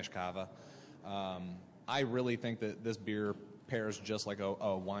a Spanish cava. I really think that this beer pairs just like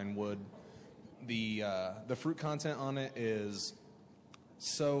a wine would. The fruit content on it is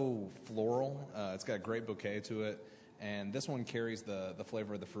so floral. It's got a great bouquet to it, and this one carries the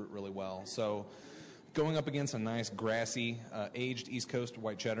flavor of the fruit really well. So going up against a nice grassy, aged East Coast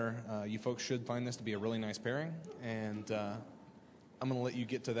white cheddar, you folks should find this to be a really nice pairing, and I'm going to let you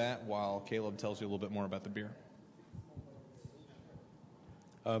get to that while Caleb tells you a little bit more about the beer.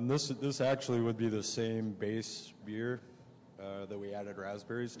 This actually would be the same base beer that we added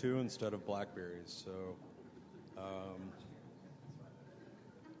raspberries to instead of blackberries. So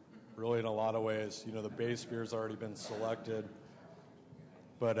really, in a lot of ways, you know, the base beer's already been selected,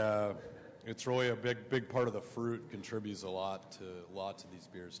 but it's really a big part of the fruit contributes a lot to these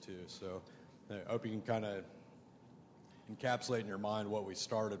beers too. So I hope you can kind of encapsulate in your mind what we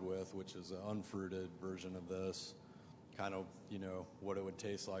started with, which is an unfruited version of this, kind of, you know, what it would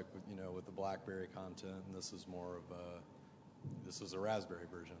taste like, with the blackberry content, and this is more of this is a raspberry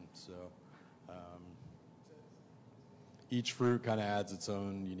version. So each fruit kind of adds its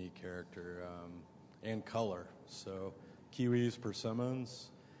own unique character and color. So kiwis,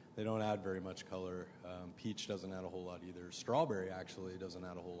 persimmons, they don't add very much color. Peach doesn't add a whole lot either. Strawberry actually doesn't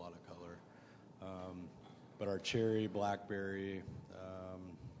add a whole lot of color. But our cherry, blackberry,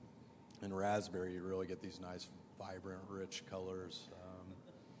 and raspberry, you really get these nice, vibrant, rich colors.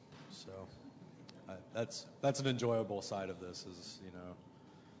 So that's an enjoyable side of this. Is, you know,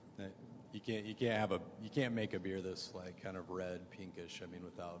 you can't make a beer this like kind of red, pinkish. I mean,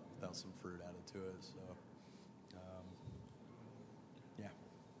 without some fruit added to it. So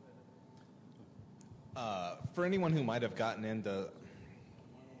yeah. For anyone who might have gotten into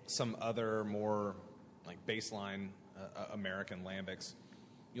some other more like baseline American lambics,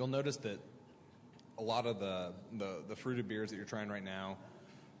 you'll notice that a lot of the fruited beers that you're trying right now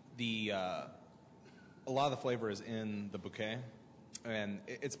A lot of the flavor is in the bouquet, and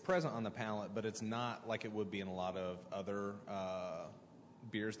it's present on the palate, but it's not like it would be in a lot of other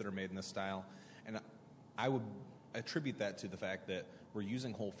beers that are made in this style. And I would attribute that to the fact that we're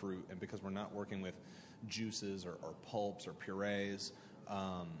using whole fruit, and because we're not working with juices or pulps or purees,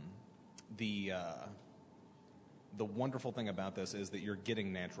 the wonderful thing about this is that you're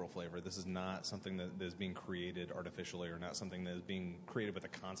getting natural flavor. This is not something that is being created artificially, or not something that is being created with a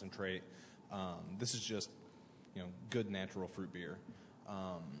concentrate. This is just, good natural fruit beer.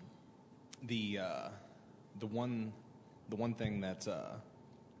 The one thing that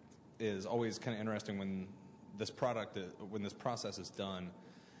is always kind of interesting when this process is done,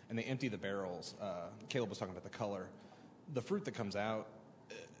 and they empty the barrels. Caleb was talking about the color. The fruit that comes out,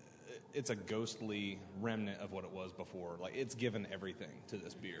 it's a ghostly remnant of what it was before. Like, it's given everything to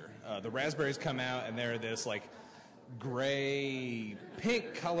this beer. The raspberries come out, and they're this like gray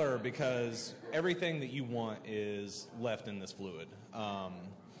pink color because everything that you want is left in this fluid.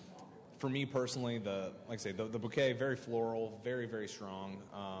 For me personally, the bouquet, very floral, very, very strong.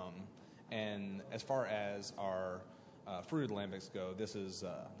 And as far as our fruited lambics go, this is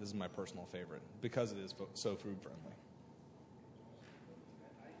my personal favorite because it is so food friendly.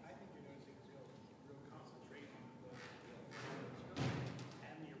 I think you're noticing real concentration of the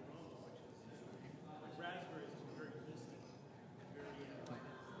and the aroma, which is like raspberries is very distant, very.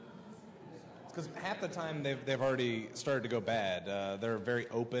 Because half the time they've already started to go bad. They're very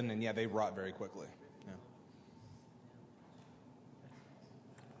open, and they rot very quickly. Yeah.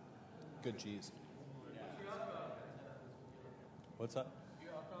 Good cheese. What's that?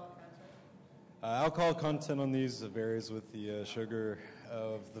 Alcohol content on these varies with the sugar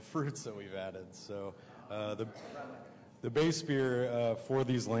of the fruits that we've added. So the base beer for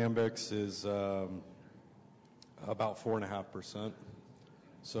these lambics is about 4.5%.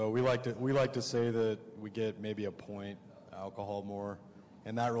 So we like to say that we get maybe a point alcohol more,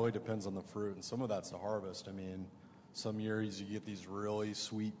 and that really depends on the fruit. And some of that's the harvest. I mean, some years you get these really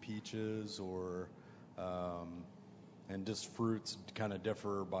sweet peaches, or and just fruits kind of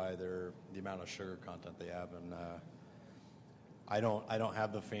differ by the amount of sugar content they have. And I don't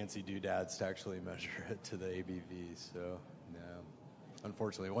have the fancy doodads to actually measure it to the ABV. So no,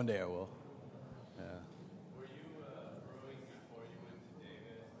 unfortunately, one day I will. Yeah. Were you brewing before you went to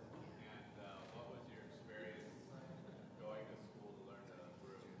Davis? And what was your experience going to school to learn to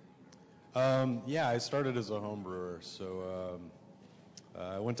brew? Yeah, I started as a home brewer. So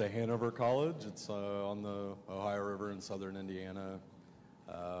I went to Hanover College. It's on the Ohio River in southern Indiana.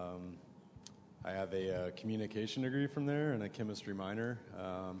 I have a communication degree from there and a chemistry minor.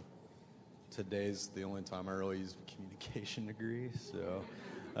 Today's the only time I really use a communication degree. So,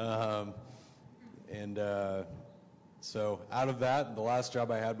 so out of that, the last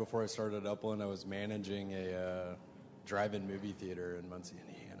job I had before I started at Upland, I was managing a drive-in movie theater in Muncie,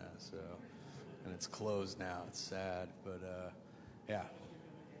 Indiana. So, and it's closed now. It's sad, but yeah.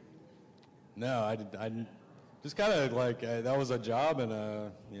 No, I just kind of like that was a job, and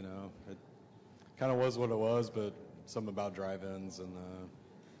it kind of was what it was. But something about drive-ins, and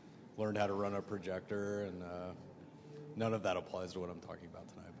learned how to run a projector, and none of that applies to what I'm talking about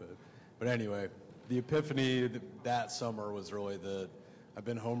tonight. But anyway, the epiphany that summer was really that I've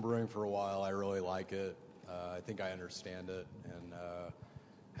been homebrewing for a while. I really like it. I think I understand it, and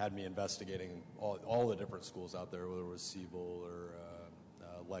had me investigating all the different schools out there, whether it was Siebel or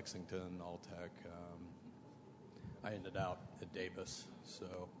Lexington, Alltech. I ended out at Davis,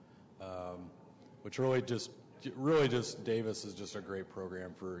 so which really just Davis is just a great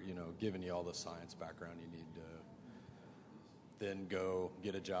program for giving you all the science background you need to then go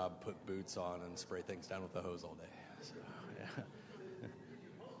get a job, put boots on, and spray things down with a hose all day. So, yeah.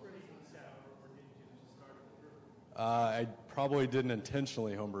 I probably didn't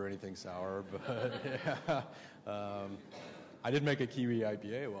intentionally homebrew anything sour, but yeah. I did make a kiwi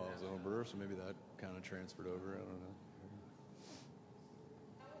IPA while I was a homebrewer, so maybe that kind of transferred over. I don't know.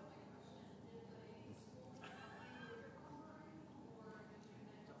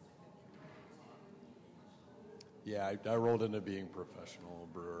 Yeah, I rolled into being a professional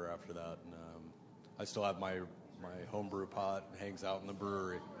brewer after that, and I still have my homebrew pot hangs out in the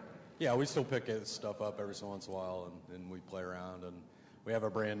brewery. Yeah, we still pick stuff up every so once in a while, and we play around. And we have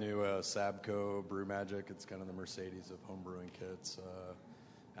a brand new Sabco Brew Magic. It's kind of the Mercedes of homebrewing kits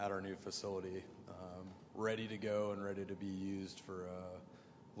at our new facility, ready to go and ready to be used for a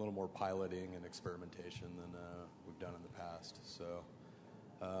little more piloting and experimentation than we've done in the past. So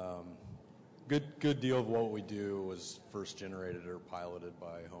good deal of what we do was first generated or piloted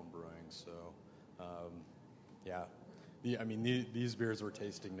by homebrewing. So yeah, these beers we're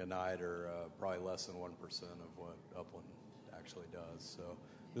tasting tonight are probably less than 1% of what Upland actually does. So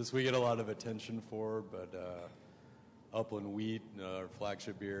this we get a lot of attention for, but Upland Wheat, our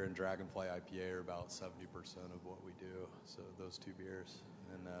flagship beer, and Dragonfly IPA are about 70% of what we do. So those two beers,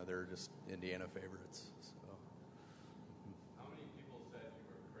 and they're just Indiana favorites. So. How many people said you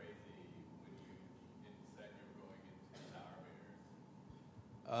were crazy when you said you were going into sour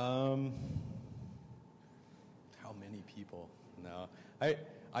beers? How many people? No,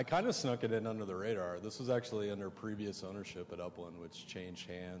 I kind of snuck it in under the radar. This was actually under previous ownership at Upland, which changed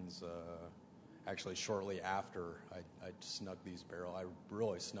hands actually shortly after I snuck these barrels. I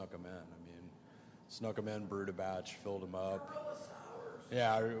really snuck them in. I mean, snuck them in, brewed a batch, filled them up.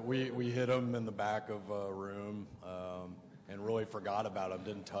 Yeah, we hid them in the back of a room and really forgot about them.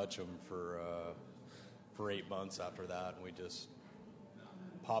 Didn't touch them for 8 months after that, and we just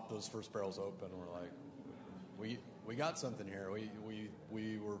popped those first barrels open. And we're like, we got something here.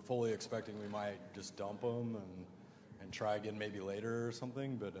 We were fully expecting we might just dump them and try again maybe later or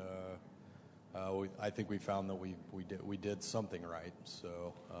something, but I think we found that we did something right.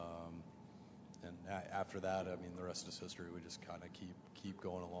 So and after that, I mean, the rest is history. We just kind of keep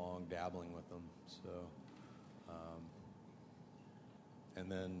going along, dabbling with them. So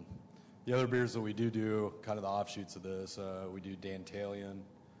and then the other beers that we do kind of the offshoots of this, we do Dantalian,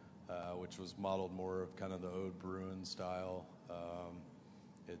 which was modeled more of kind of the Ode Bruin style.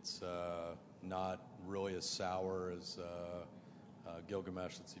 It's not really as sour as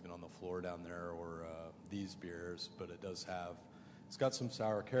Gilgamesh that's even on the floor down there, or these beers, but it's got some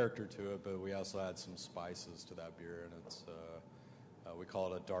sour character to it, but we also add some spices to that beer, and it's we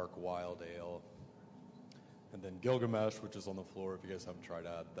call it a dark wild ale. And then Gilgamesh, which is on the floor, if you guys haven't tried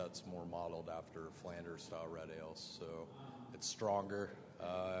that, that's more modeled after Flanders style red ales, so it's stronger.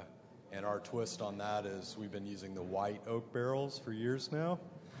 And our twist on that is we've been using the white oak barrels for years now,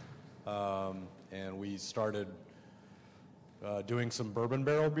 and we started doing some bourbon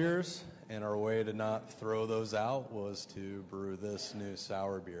barrel beers, and our way to not throw those out was to brew this new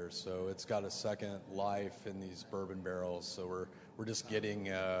sour beer. So it's got a second life in these bourbon barrels, so we're just getting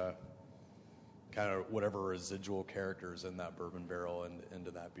kind of whatever residual characters in that bourbon barrel into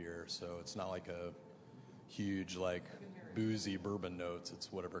that beer. So it's not like a huge like boozy bourbon notes.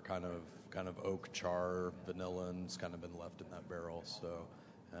 It's whatever kind of oak char, vanillins kind of been left in that barrel. So,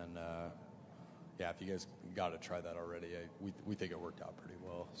 and yeah, if you guys got to try that already, we think it worked out pretty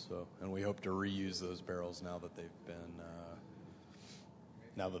well. So, and we hope to reuse those barrels now that they've been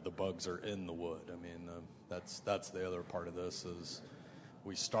now that the bugs are in the wood. I mean, that's the other part of this is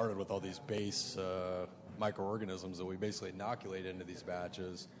we started with all these base microorganisms that we basically inoculate into these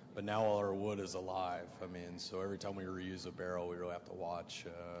batches, but now all our wood is alive. I mean, so every time we reuse a barrel, we really have to watch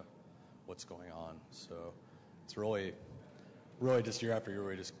what's going on. So it's really just year after year,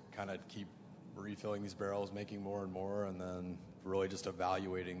 we just kind of keep refilling these barrels, making more and more, and then really just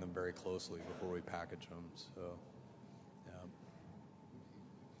evaluating them very closely before we package them. So, yeah.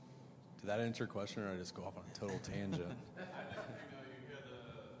 Did that answer your question, or did I just go off on a total tangent?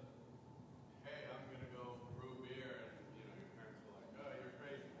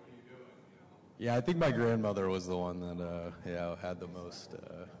 Yeah, I think my grandmother was the one that had the most.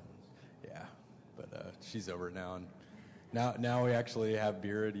 But she's over now, and now we actually have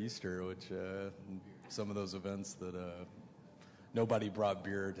beer at Easter, which some of those events that nobody brought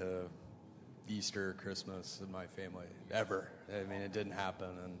beer to Easter, Christmas in my family ever. I mean, it didn't happen.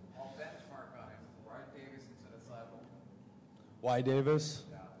 And I'll benchmark on it. Why Davis instead of Siebel? Why Davis?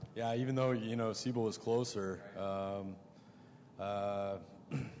 Yeah, even though Siebel was closer.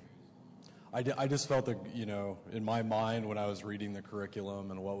 I just felt that, in my mind when I was reading the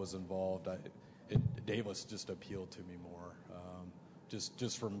curriculum and what was involved, Davis just appealed to me more,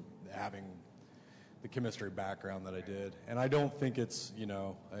 just from having the chemistry background that I did. And I don't think it's,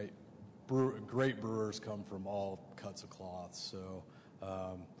 great brewers come from all cuts of cloth. So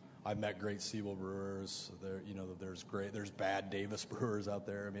I've met great Siebel brewers. There's bad Davis brewers out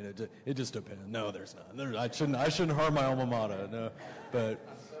there. I mean, it just depends. No, there's not. I shouldn't harm my alma mater. No, but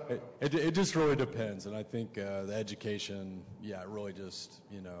it just really depends. And I think the education, it really just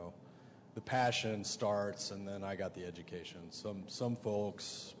the passion starts, and then I got the education. Some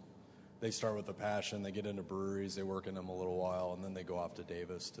folks, they start with the passion, they get into breweries, they work in them a little while, and then they go off to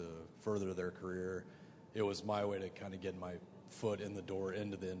Davis to further their career. It was my way to kind of get my foot in the door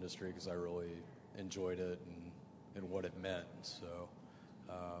into the industry because I really enjoyed it and what it meant. So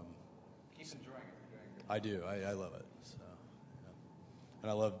keep enjoying it. I do. I love it. So, yeah.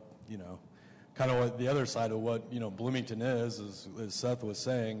 And I love, kind of what the other side of what Bloomington is as Seth was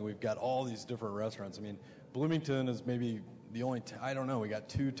saying. We've got all these different restaurants. I mean, Bloomington is maybe the only, I don't know, we got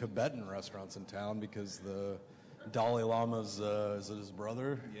 2 Tibetan restaurants in town because the Dalai Lama's, is it his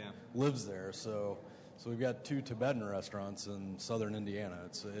brother? Yeah. Lives there. So we've got 2 Tibetan restaurants in southern Indiana.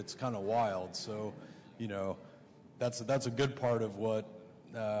 It's kind of wild. So, you know, that's a good part of what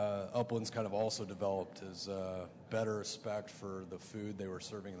Upland's kind of also developed is better respect for the food they were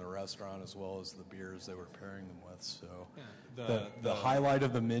serving in the restaurant as well as the beers they were pairing them with. So the highlight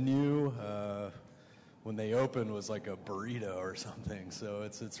of the menu when they opened was like a burrito or something. So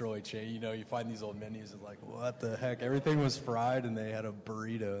it's really changed. You know, you find these old menus and like, what the heck? Everything was fried and they had a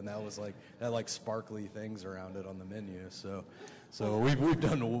burrito, and that was like had like sparkly things around it on the menu. So we've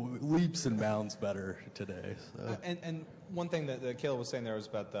done leaps and bounds better today. So. And one thing that Caleb was saying there was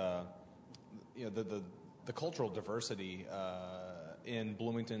about the cultural diversity in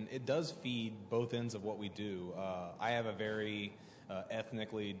Bloomington. It does feed both ends of what we do. I have a very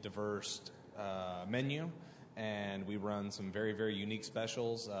ethnically diverse menu, and we run some very, very unique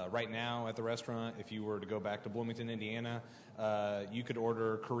specials. Right now at the restaurant, if you were to go back to Bloomington, Indiana, you could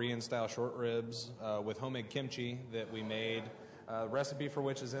order Korean-style short ribs with homemade kimchi that we made. Recipe for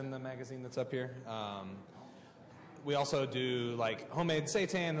which is in the magazine that's up here. We also do like homemade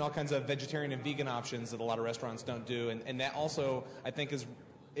seitan and all kinds of vegetarian and vegan options that a lot of restaurants don't do, and that also I think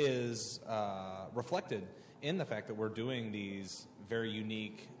is reflected in the fact that we're doing these very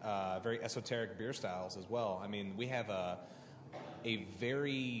unique, very esoteric beer styles as well. I mean, we have a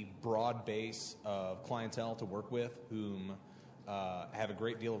very broad base of clientele to work with whom have a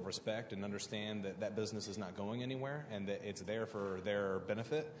great deal of respect and understand that business is not going anywhere and that it's there for their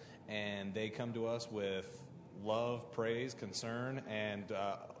benefit, and they come to us with love, praise, concern, and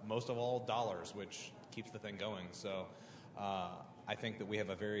most of all, dollars, which keeps the thing going. So I think that we have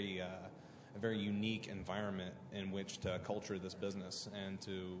a very unique environment in which to culture this business and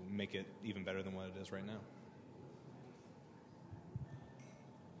to make it even better than what it is right now.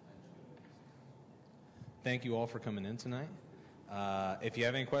 Thank you all for coming in tonight. If you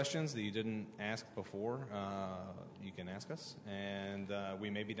have any questions that you didn't ask before, you can ask us. And we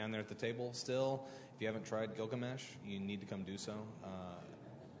may be down there at the table still. If you haven't tried Gilgamesh, you need to come do so.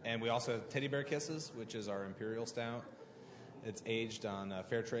 And we also have Teddy Bear Kisses, which is our Imperial Stout. It's aged on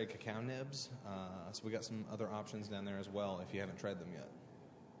fair trade cacao nibs. So we got some other options down there as well if you haven't tried them yet.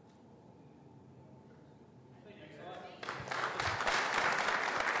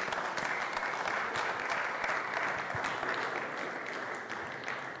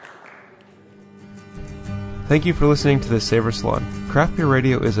 Thank you for listening to the Savor Salon. Craft Beer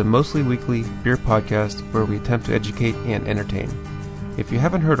Radio is a mostly weekly beer podcast where we attempt to educate and entertain. If you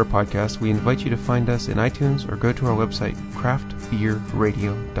haven't heard our podcast, we invite you to find us in iTunes or go to our website,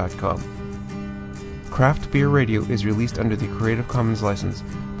 craftbeerradio.com. Craft Beer Radio is released under the Creative Commons license.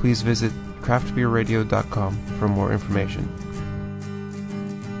 Please visit craftbeerradio.com for more information.